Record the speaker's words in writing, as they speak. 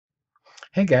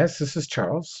Hey guys, this is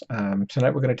Charles.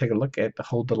 Tonight we're going to take a look at the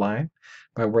Hold the Line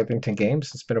by Worthington Games.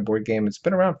 It's been a board game. It's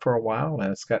been around for a while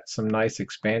and it's got some nice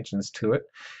expansions to it.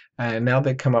 And now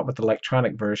they come up with the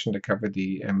electronic version to cover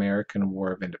the American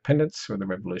War of Independence or the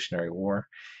Revolutionary War.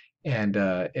 And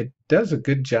it does a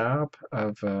good job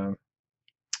of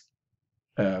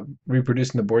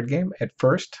reproducing the board game. At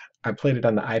first, I played it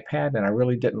on the iPad and I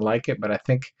really didn't like it, but I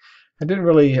think I didn't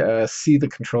really see the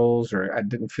controls, or I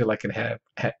didn't feel like it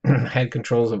had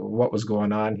controls of what was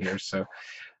going on here. So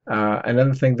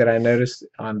another thing that I noticed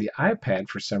on the iPad,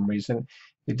 for some reason,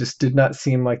 it just did not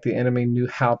seem like the enemy knew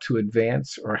how to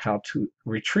advance or how to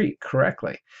retreat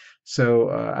correctly.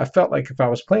 So I felt like if I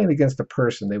was playing against a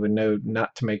person, they would know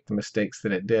not to make the mistakes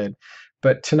that it did.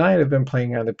 But tonight I've been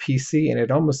playing on the PC, and it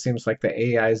almost seems like the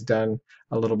AI is done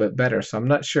a little bit better. So I'm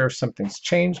not sure if something's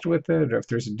changed with it, or if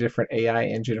there's a different AI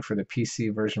engine for the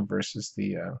PC version versus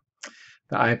the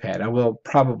iPad. I will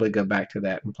probably go back to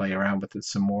that and play around with it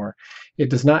some more.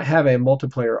 It does not have a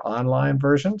multiplayer online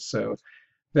version, so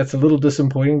that's a little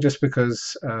disappointing just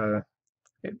because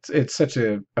it's such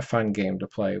a fun game to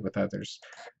play with others.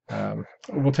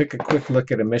 We'll take a quick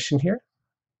look at a mission here.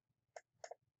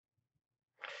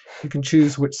 You can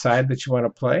choose which side that you want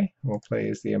to play. We'll play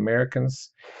as the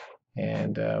Americans,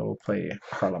 and we'll play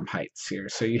Harlem Heights here.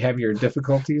 So you have your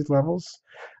difficulties levels.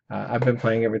 I've been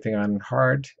playing everything on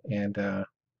hard, and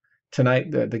tonight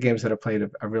the games that I played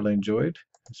I really enjoyed.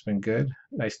 It's been good.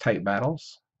 Nice tight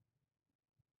battles.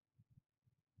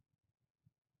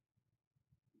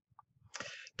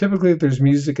 Typically, if there's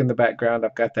music in the background,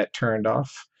 I've got that turned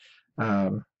off.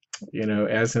 Um,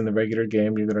 as in the regular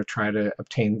game, you're going to try to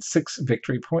obtain 6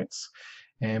 victory points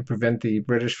and prevent the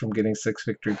British from getting 6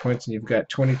 victory points, and you've got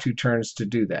 22 turns to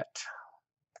do that.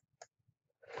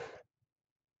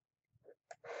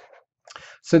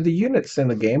 So the units in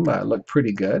the game look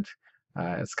pretty good.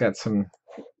 It's got some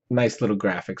nice little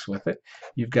graphics with it.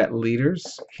 You've got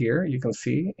leaders here, you can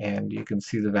see, and you can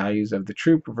see the values of the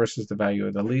troop versus the value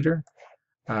of the leader.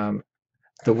 Um,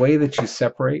 the way that you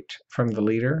separate from the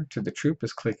leader to the troop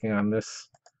is clicking on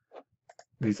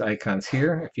these icons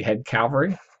here. If you had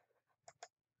cavalry,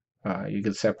 you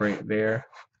can separate there.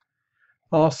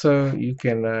 Also, you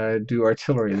can do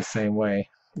artillery the same way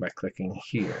by clicking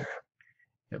here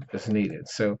if it's needed.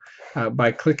 So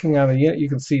by clicking on the unit, you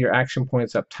can see your action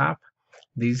points up top.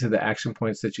 These are the action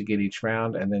points that you get each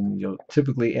round, and then you'll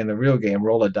typically, in the real game,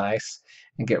 roll a dice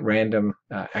and get random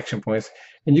action points.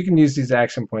 And you can use these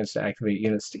action points to activate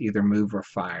units to either move or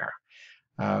fire.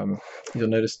 You'll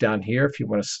notice down here, if you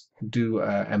want to do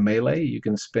a melee, you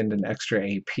can spend an extra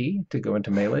AP to go into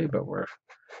melee, but we're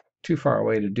too far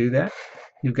away to do that.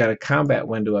 You've got a combat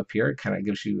window up here. It kind of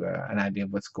gives you an idea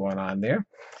of what's going on there.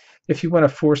 If you want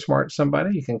to force march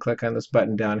somebody, you can click on this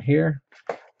button down here.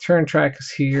 Turn track is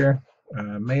here.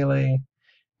 Melee,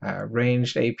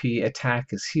 ranged AP attack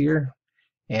is here,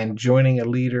 and joining a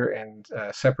leader and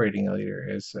separating a leader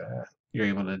is you're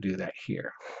able to do that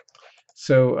here.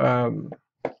 So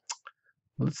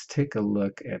let's take a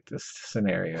look at this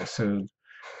scenario. So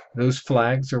those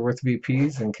flags are worth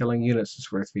VPs, and killing units is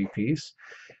worth VPs.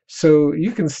 So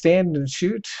you can stand and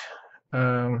shoot,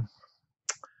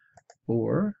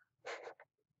 or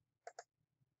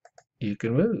you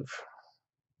can move.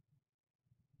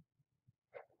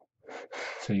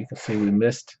 So you can see we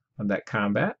missed on that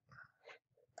combat.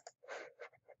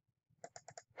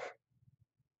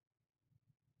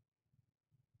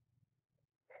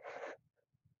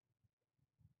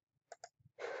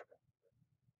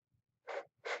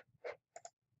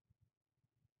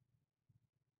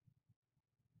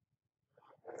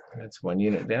 That's one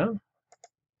unit down.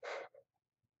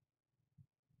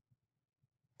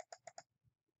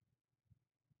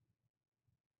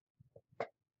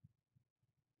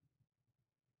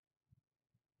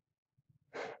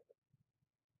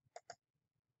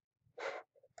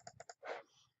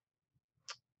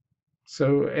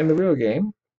 So in the real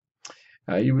game,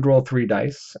 you would roll 3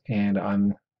 dice, and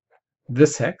on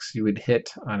this hex, you would hit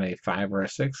on a 5 or a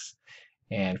 6,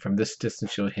 and from this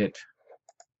distance, you'll hit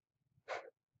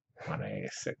on a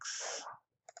 6.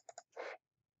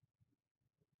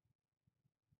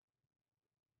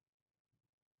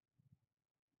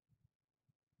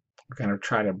 We're going to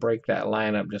try to break that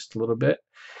line up just a little bit,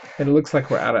 and it looks like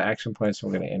we're out of action points, so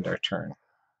we're going to end our turn.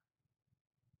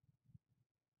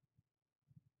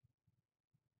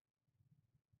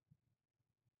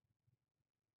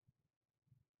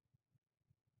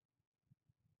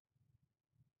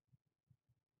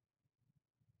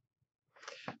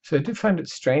 So I do find it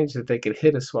strange that they could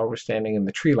hit us while we're standing in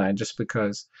the tree line, just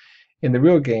because in the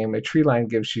real game, a tree line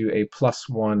gives you a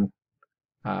 +1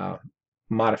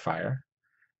 modifier.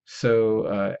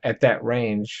 So at that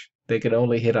range, they could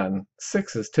only hit on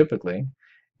 6s typically,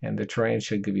 and the terrain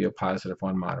should give you a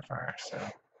 +1 modifier. So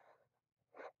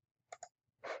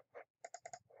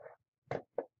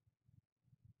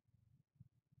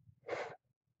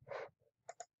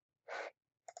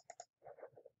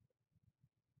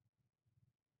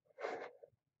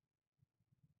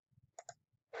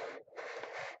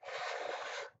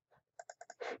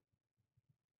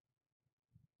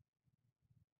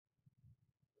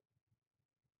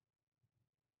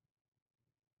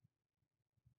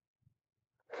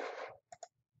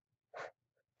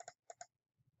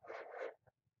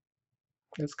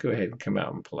let's go ahead and come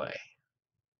out and play.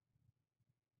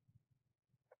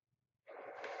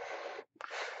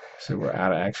 So we're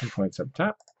out of action points up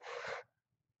top.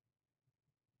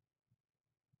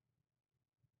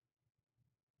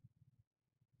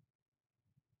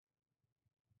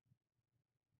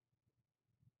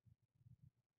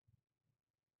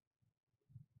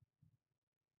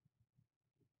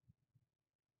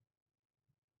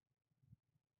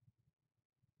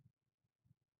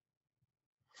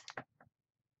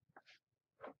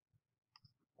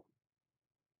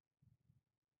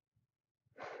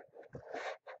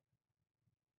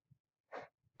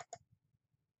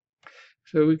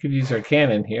 So we could use our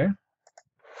cannon here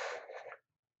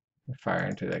and fire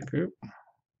into that group.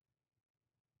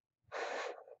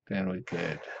 Then we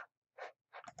could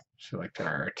select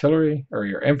our artillery or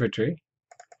your infantry,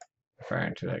 fire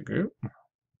into that group.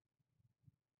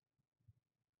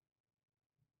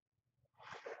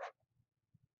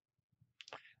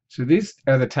 So these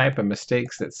are the type of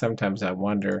mistakes that sometimes I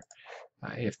wonder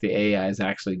if the AI is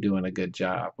actually doing a good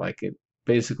job. Like it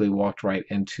basically walked right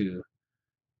into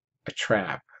a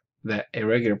trap that a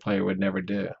regular player would never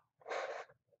do.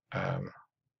 Um,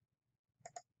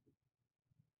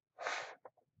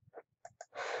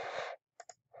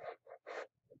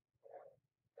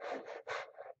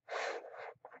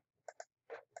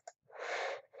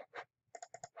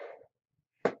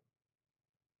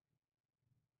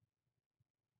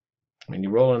 when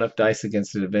you roll enough dice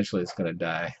against it, eventually it's going to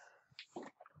die.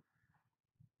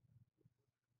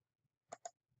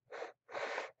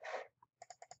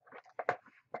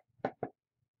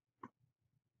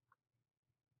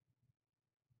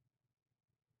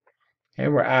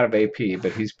 And we're out of AP,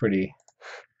 but he's pretty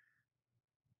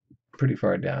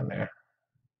far down there.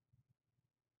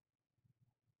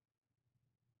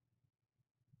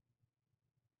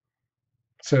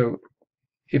 So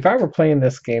if I were playing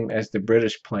this game as the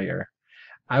British player,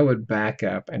 I would back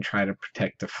up and try to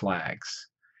protect the flags.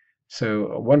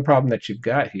 So one problem that you've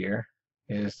got here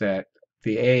is that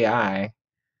the AI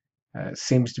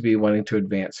seems to be wanting to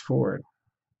advance forward.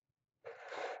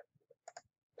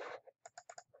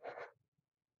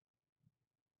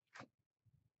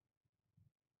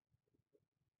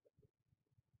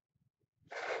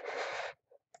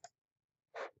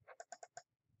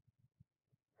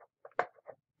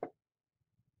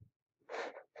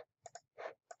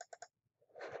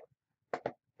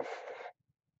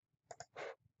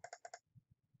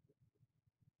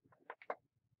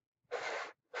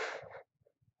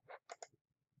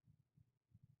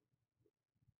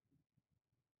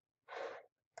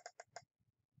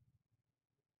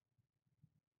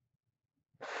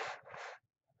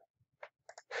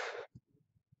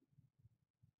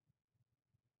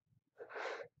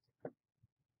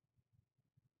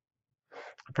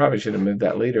 I probably should have moved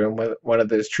that leader and one of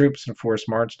those troops and force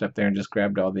marched up there and just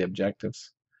grabbed all the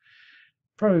objectives.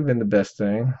 Probably been the best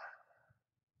thing.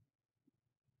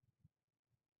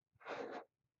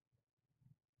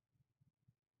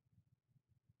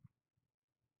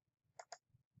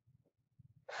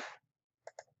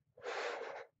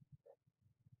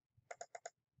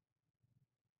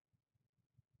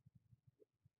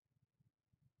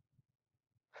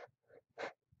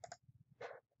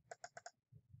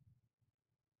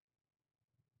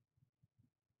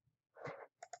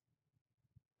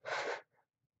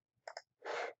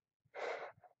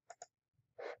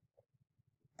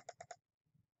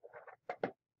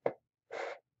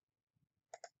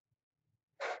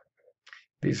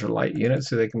 These are light units,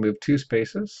 so they can move 2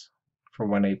 spaces for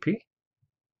 1 AP.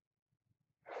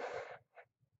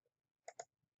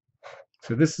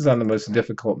 So this is on the most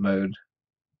difficult mode.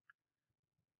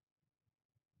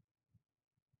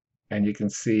 And you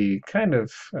can see kind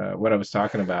of what I was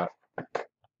talking about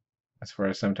as far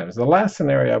as sometimes. The last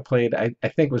scenario I played, I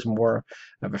think, was more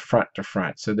of a front to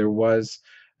front. So there was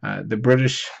the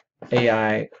British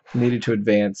AI needed to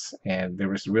advance, and there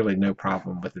was really no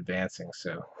problem with advancing.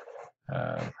 So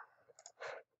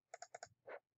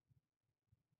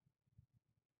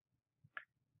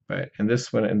But and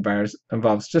this one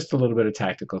involves just a little bit of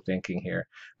tactical thinking here,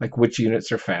 like which units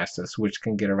are fastest, which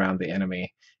can get around the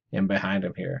enemy and behind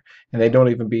them here, and they don't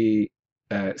even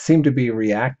seem to be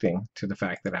reacting to the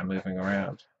fact that I'm moving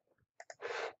around.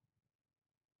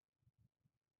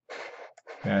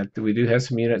 We do have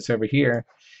some units over here,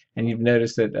 and you've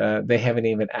noticed that they haven't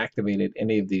even activated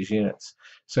any of these units.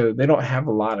 So they don't have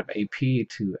a lot of AP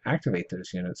to activate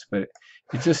those units, but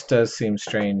it just does seem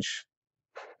strange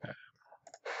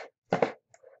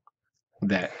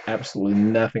that absolutely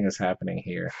nothing is happening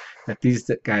here, that these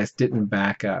guys didn't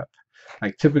back up.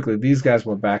 Like typically these guys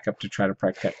will back up to try to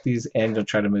protect these, and you'll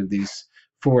try to move these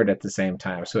forward at the same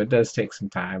time. So it does take some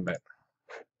time, but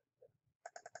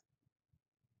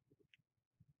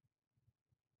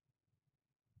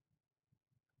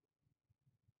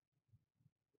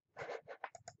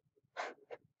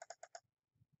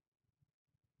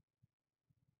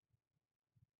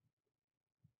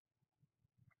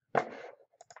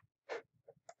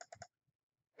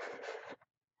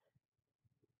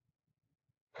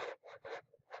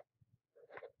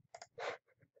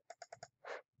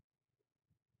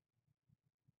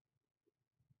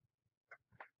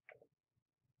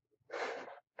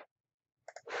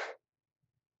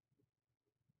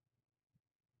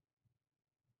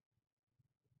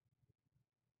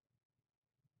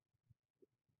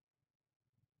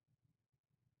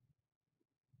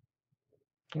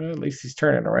well, at least he's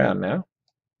turning around now.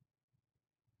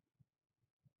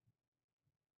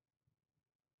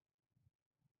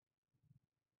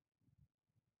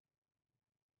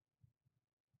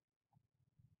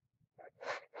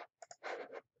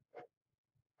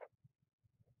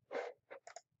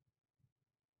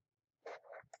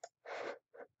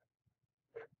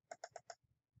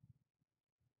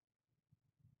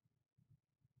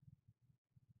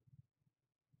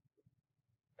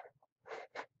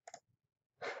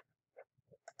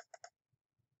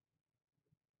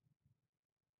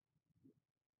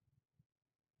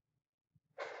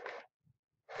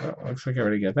 Oh, looks like I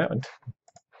already got that one.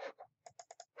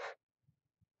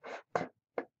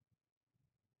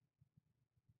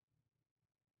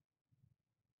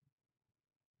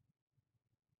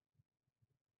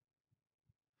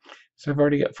 So I've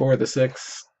already got 4 of the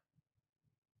 6.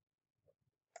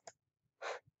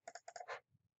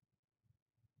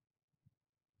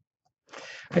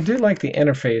 I do like the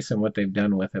interface and what they've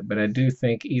done with it, but I do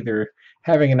think either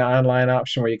having an online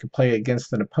option where you can play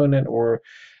against an opponent, or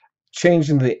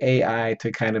changing the AI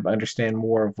to kind of understand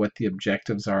more of what the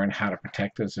objectives are and how to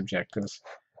protect those objectives.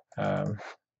 Um,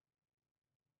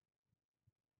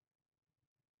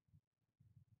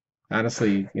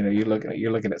 Honestly, you're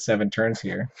looking at 7 turns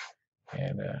here,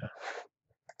 and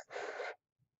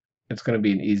it's going to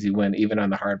be an easy win even on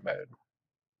the hard mode.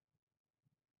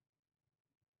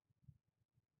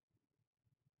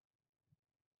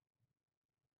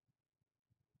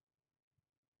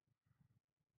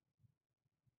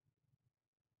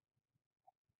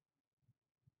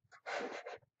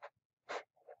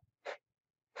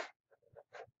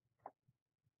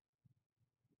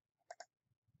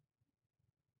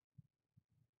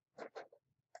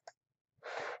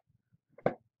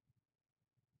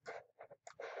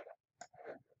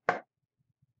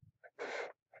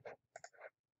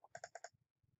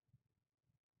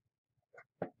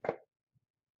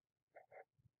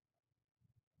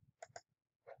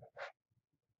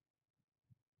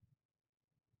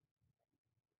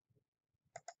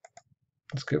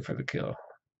 It's good for the kill.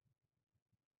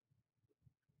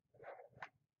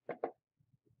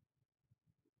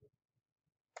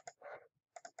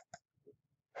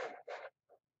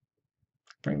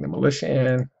 Bring the militia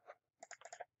in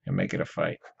and make it a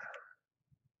fight.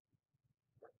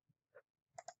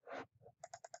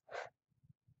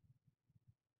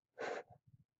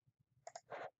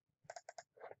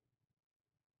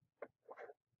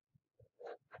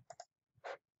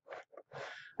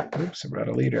 Oops, I brought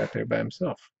a leader out there by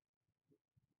himself.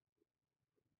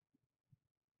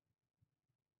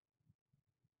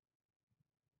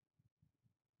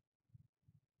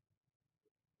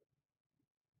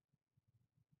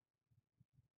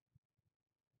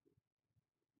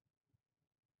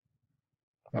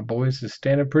 My boys is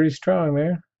standing pretty strong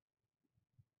there.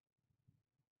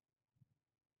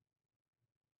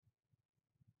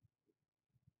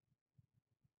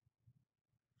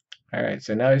 All right,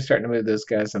 so now he's starting to move those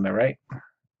guys on the right.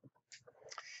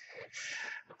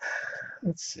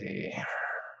 Let's see.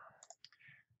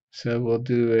 So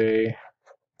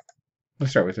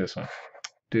let's start with this one.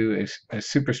 Do a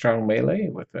super strong melee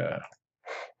with a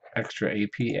extra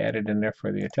AP added in there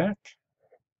for the attack.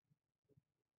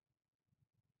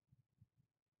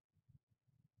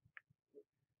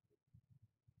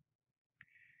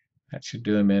 That should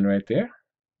do him in right there.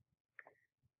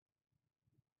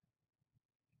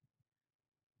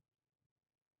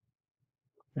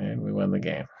 And we won the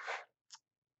game.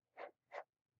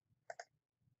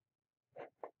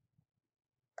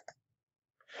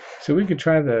 So we could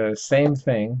try the same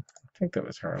thing. I think that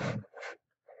was Harlan.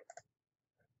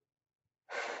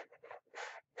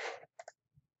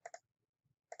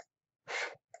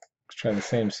 Let's try the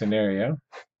same scenario.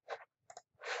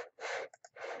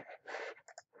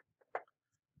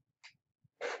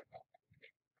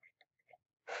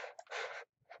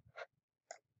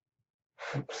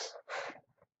 Oops.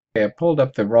 Okay, I pulled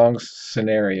up the wrong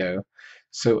scenario.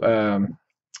 So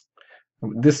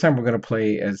this time we're going to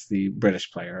play as the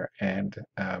British player and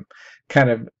kind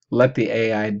of let the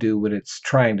AI do what it's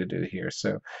trying to do here.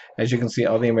 So as you can see,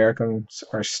 all the Americans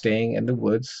are staying in the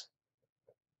woods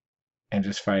and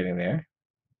just fighting there.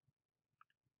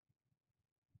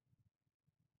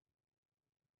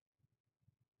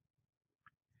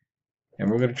 And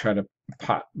we're going to try to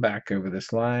pop back over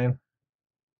this line,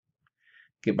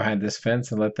 get behind this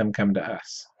fence, and let them come to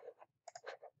us.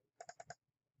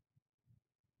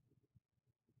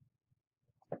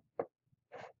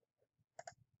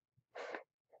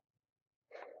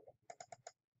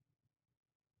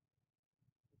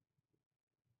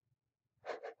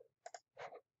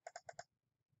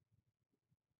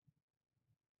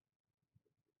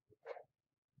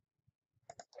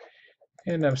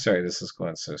 And I'm sorry this is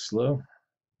going so slow.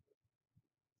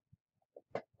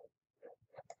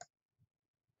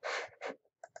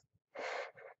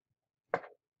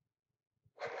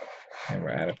 And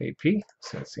we're out of AP,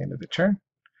 so it's the end of the turn.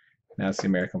 Now it's the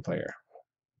American player.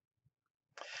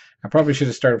 I probably should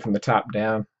have started from the top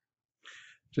down,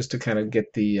 just to kind of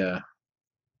get the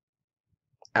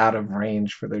out of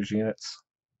range for those units.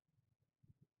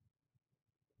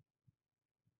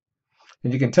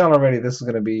 And you can tell already this is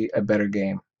going to be a better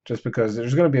game, just because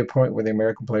there's going to be a point where the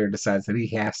American player decides that he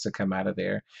has to come out of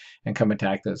there and come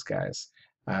attack those guys.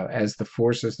 As the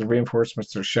forces, the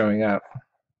reinforcements are showing up,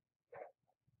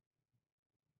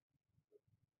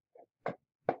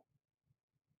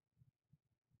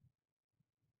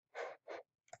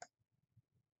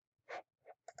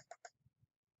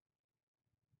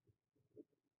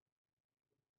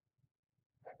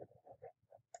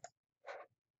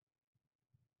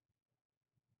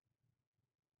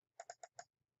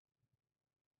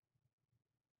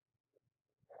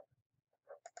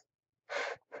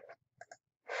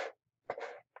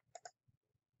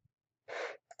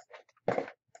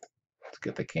 let's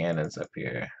get the cannons up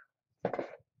here.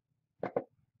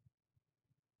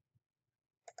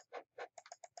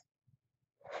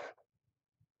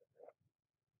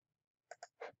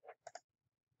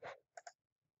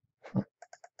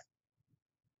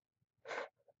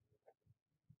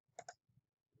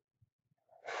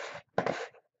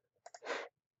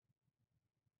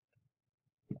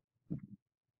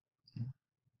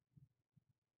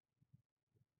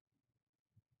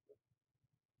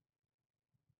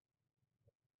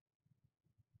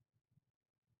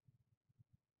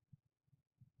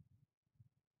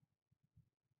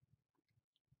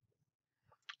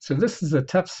 So this is a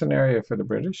tough scenario for the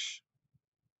British.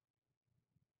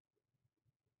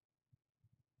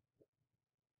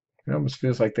 It almost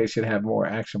feels like they should have more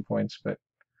action points, but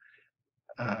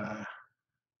uh,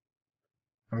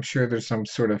 I'm sure there's some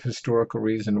sort of historical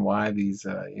reason why these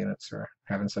units are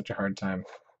having such a hard time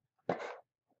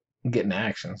getting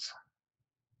actions.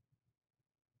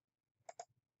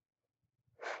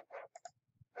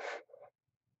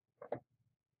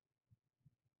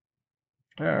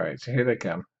 All right, so here they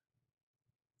come.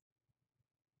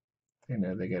 They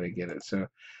know they got to get it. So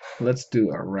let's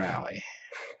do a rally.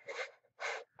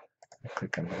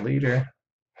 Click on the leader.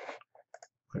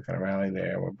 Click on a rally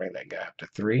there. We'll bring that guy up to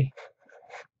 3.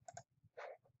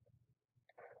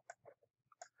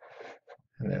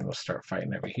 And then we'll start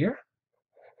fighting over here.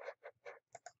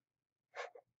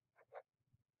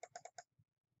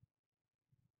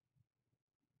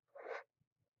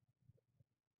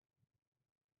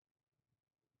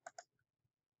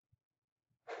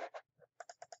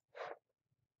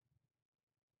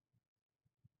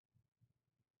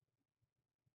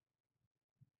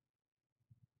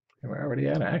 And we're already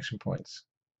out of action points.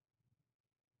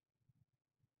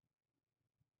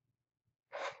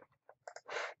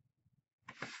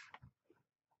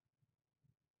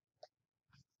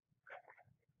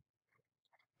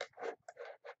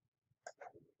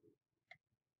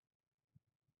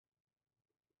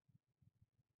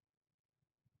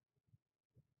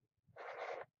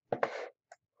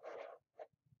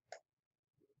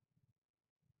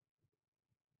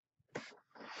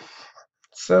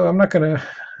 So I'm not going to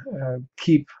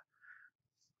keep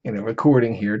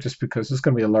recording here just because it's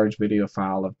going to be a large video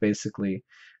file of basically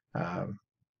um,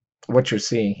 what you're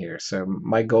seeing here. So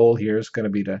my goal here is going to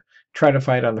be to try to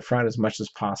fight on the front as much as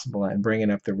possible and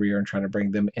bringing up the rear and trying to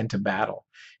bring them into battle.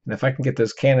 And if I can get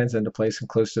those cannons into place and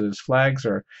close to those flags,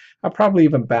 or I'll probably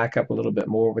even back up a little bit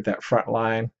more with that front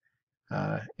line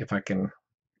if I can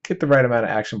get the right amount of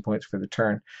action points for the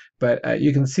turn. But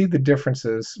you can see the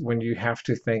differences when you have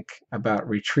to think about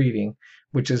retreating,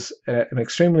 which is an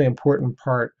extremely important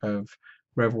part of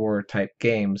Rev War type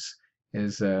games.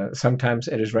 Is sometimes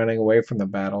it is running away from the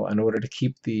battle in order to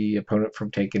keep the opponent from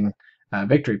taking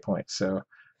victory points. So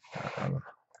um,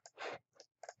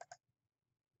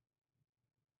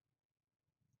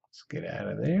 let's get out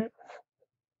of there.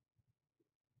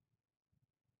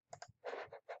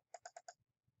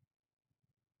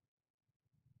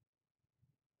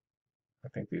 I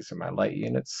think these are my light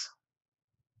units.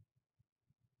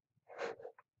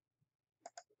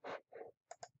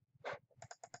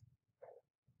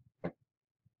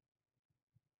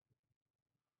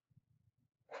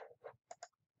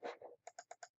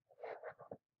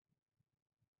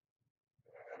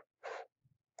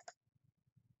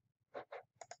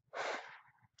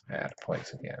 Add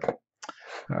points again.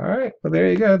 All right, well, there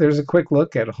you go. There's a quick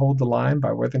look at Hold the Line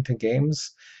by Worthington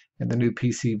Games and the new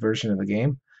PC version of the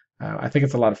game. I think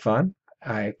it's a lot of fun.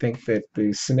 I think that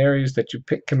the scenarios that you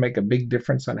pick can make a big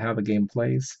difference on how the game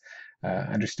plays.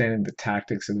 Understanding the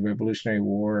tactics of the Revolutionary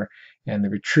War and the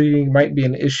retreating might be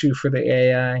an issue for the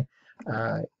AI.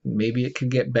 Maybe it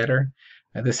could get better.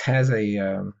 This has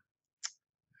a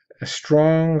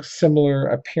strong, similar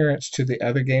appearance to the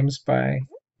other games by,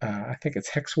 I think it's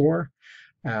Hex War.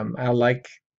 I like,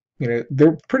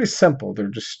 they're pretty simple. They're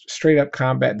just straight up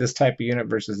combat, this type of unit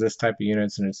versus this type of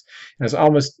units, and it's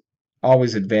almost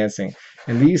always advancing.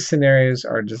 And these scenarios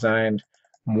are designed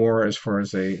more as far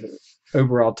as a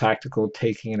overall tactical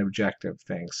taking an objective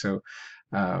thing. So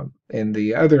in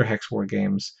the other Hex War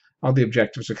games, all the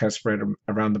objectives are kind of spread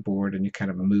around the board, and you kind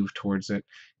of move towards it,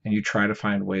 and you try to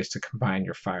find ways to combine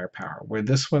your firepower. Where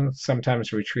this one,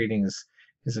 sometimes retreating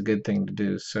is a good thing to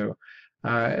do. So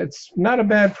it's not a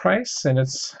bad price, and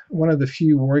it's one of the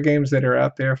few war games that are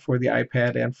out there for the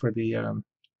iPad and for the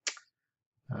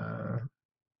uh,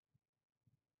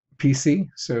 PC.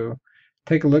 So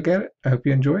take a look at it. I hope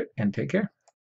you enjoy it, and take care.